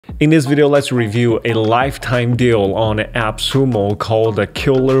In this video, let's review a lifetime deal on AppSumo called the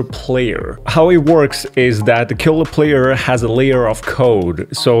KillerPlayer. How it works is that the KillerPlayer has a layer of code,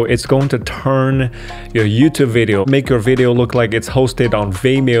 so it's going to turn your YouTube video, make your video look like it's hosted on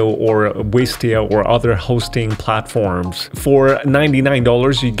Vimeo or Wistia or other hosting platforms. For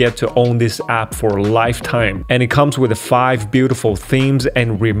 $99, you get to own this app for a lifetime, and it comes with 5 beautiful themes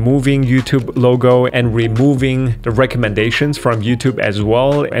and removing YouTube logo and removing the recommendations from YouTube as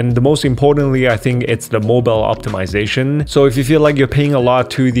well. And the most importantly, I think it's the mobile optimization. So if you feel like you're paying a lot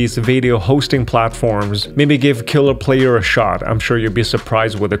to these video hosting platforms, maybe give KillerPlayer a shot. I'm sure you'll be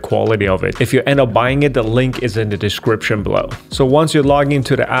surprised with the quality of it. If you end up buying it, the link is in the description below. So once you log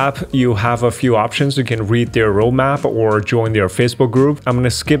into the app, you have a few options. You can read their roadmap or join their Facebook group. I'm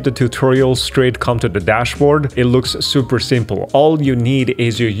gonna skip the tutorial, straight come to the dashboard. It looks super simple. All you need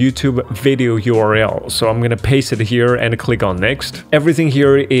is your YouTube video URL. So I'm gonna paste it here and click on next. Everything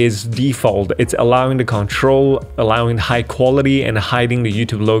here is default. It's allowing the control, allowing high quality and hiding the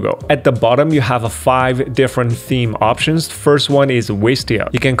YouTube logo. At the bottom, you have 5 different theme options. First one is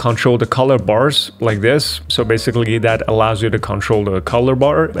Wistia. You can control the color bars like this. So basically that allows you to control the color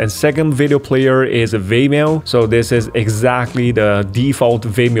bar. And second video player is Vimeo. So this is exactly the default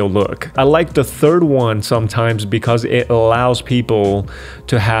Vimeo look. I like the third one sometimes because it allows people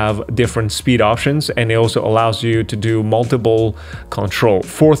to have different speed options, and it also allows you to do multiple control.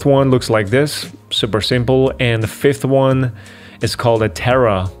 Fourth one looks like this, super simple, and the fifth one is called a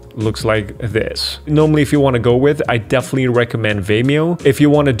Tario. Looks like this. Normally, if you want to go with, I definitely recommend Vimeo. If you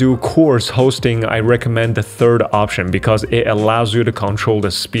want to do course hosting, I recommend the third option because it allows you to control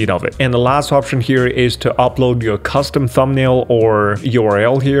the speed of it. And the last option here is to upload your custom thumbnail or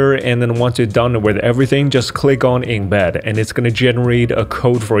URL here, and then once you're done with everything, just click on Embed and it's going to generate a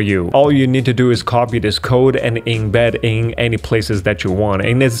code for you. All you need to do is copy this code and embed in any places that you want.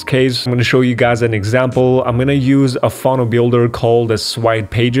 In this case, I'm going to show you guys an example. I'm going to use a funnel builder called the Swipe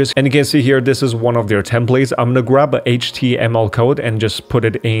Pages. And you can see here, this is one of their templates. I'm gonna grab a HTML code and just put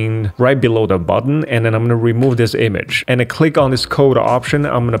it in right below the button, and then I'm gonna remove this image and I click on this code option.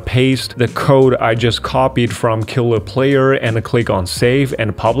 I'm gonna paste the code I just copied from KillerPlayer and I click on save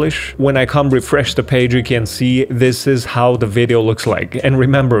and publish. When I come refresh the page, you can see this is how the video looks like. And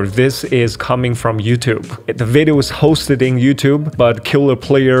remember, this is coming from YouTube. The video is hosted in YouTube, but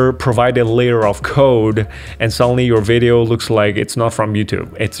KillerPlayer provided a layer of code, and suddenly your video looks like it's not from YouTube.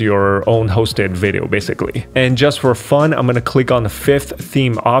 It's your own hosted video basically. And just for fun, I'm gonna click on the 5th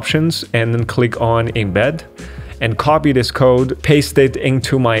theme options and then click on embed and copy this code, paste it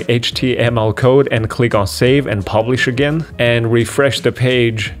into my HTML code and click on save and publish again and refresh the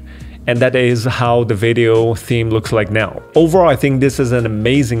page. And that is how the video theme looks like now. Overall, I think this is an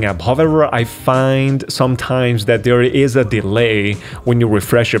amazing app. However, I find sometimes that there is a delay when you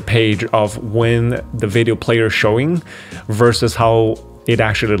refresh a page of when the video player is showing versus how it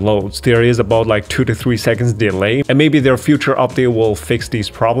actually loads. There is about like 2 to 3 seconds delay, and maybe their future update will fix these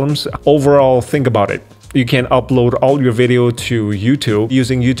problems. Overall, think about it. You can upload all your video to YouTube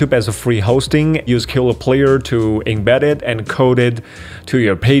using YouTube as a free hosting. Use KillerPlayer to embed it and code it to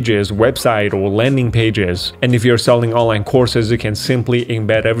your pages, website, or landing pages. And if you're selling online courses, you can simply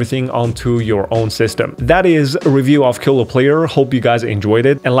embed everything onto your own system. That is a review of KillerPlayer. Hope you guys enjoyed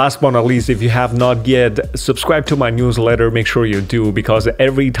it. And last but not least, if you have not yet subscribed to my newsletter, make sure you do, because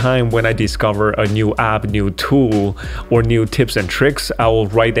every time when I discover a new app, new tool, or new tips and tricks, I will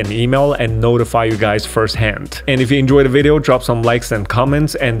write an email and notify you guys firsthand. And if you enjoyed the video, drop some likes and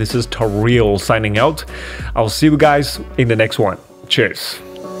comments. And this is Tario signing out. I'll see you guys in the next one. Cheers.